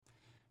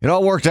It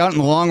all worked out in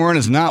the long run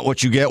is not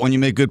what you get when you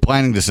make good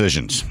planning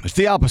decisions. It's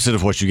the opposite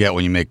of what you get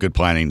when you make good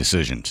planning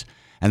decisions.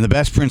 And the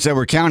best Prince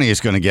Edward County is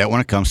going to get when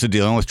it comes to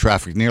dealing with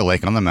traffic near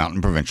Lake on the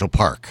Mountain Provincial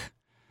Park.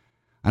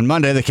 On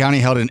Monday, the county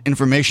held an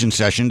information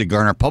session to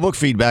garner public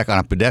feedback on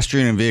a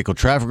pedestrian and vehicle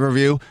traffic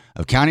review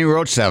of County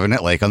Road 7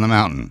 at Lake on the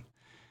Mountain.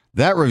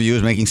 That review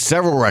is making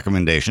several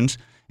recommendations,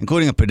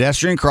 including a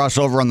pedestrian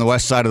crossover on the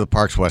west side of the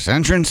park's west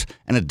entrance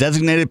and a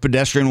designated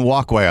pedestrian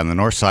walkway on the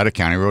north side of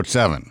County Road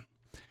 7.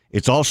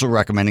 It's also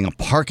recommending a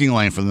parking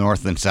lane from the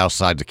north and south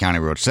sides of County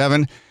Road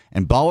 7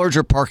 and bollards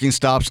or parking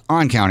stops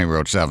on County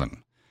Road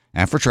 7.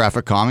 And for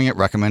traffic calming, it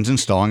recommends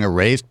installing a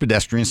raised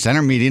pedestrian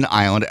center median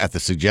island at the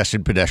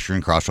suggested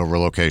pedestrian crossover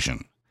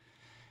location.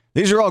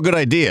 These are all good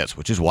ideas,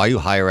 which is why you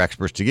hire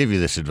experts to give you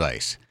this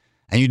advice.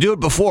 And you do it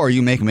before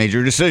you make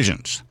major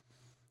decisions.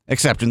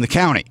 Except in the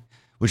county,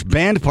 which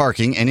banned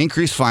parking and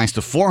increased fines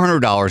to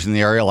 $400 in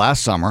the area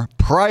last summer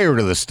prior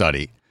to the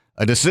study,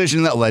 a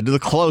decision that led to the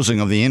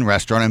closing of the Inn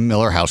restaurant and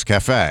Miller House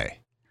Cafe.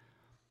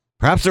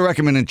 Perhaps the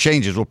recommended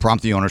changes will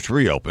prompt the owners to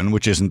reopen,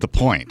 which isn't the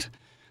point.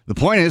 The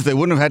point is they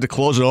wouldn't have had to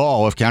close at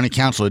all if County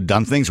Council had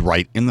done things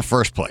right in the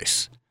first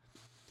place.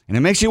 And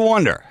it makes you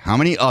wonder how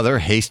many other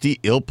hasty,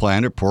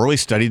 ill-planned, or poorly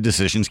studied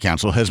decisions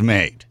Council has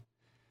made.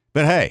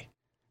 But hey,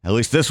 at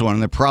least this one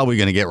they're probably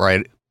going to get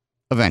right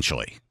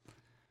eventually.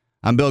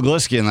 I'm Bill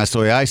Glisky, and that's the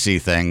way I see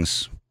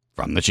things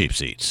from the cheap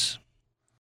seats.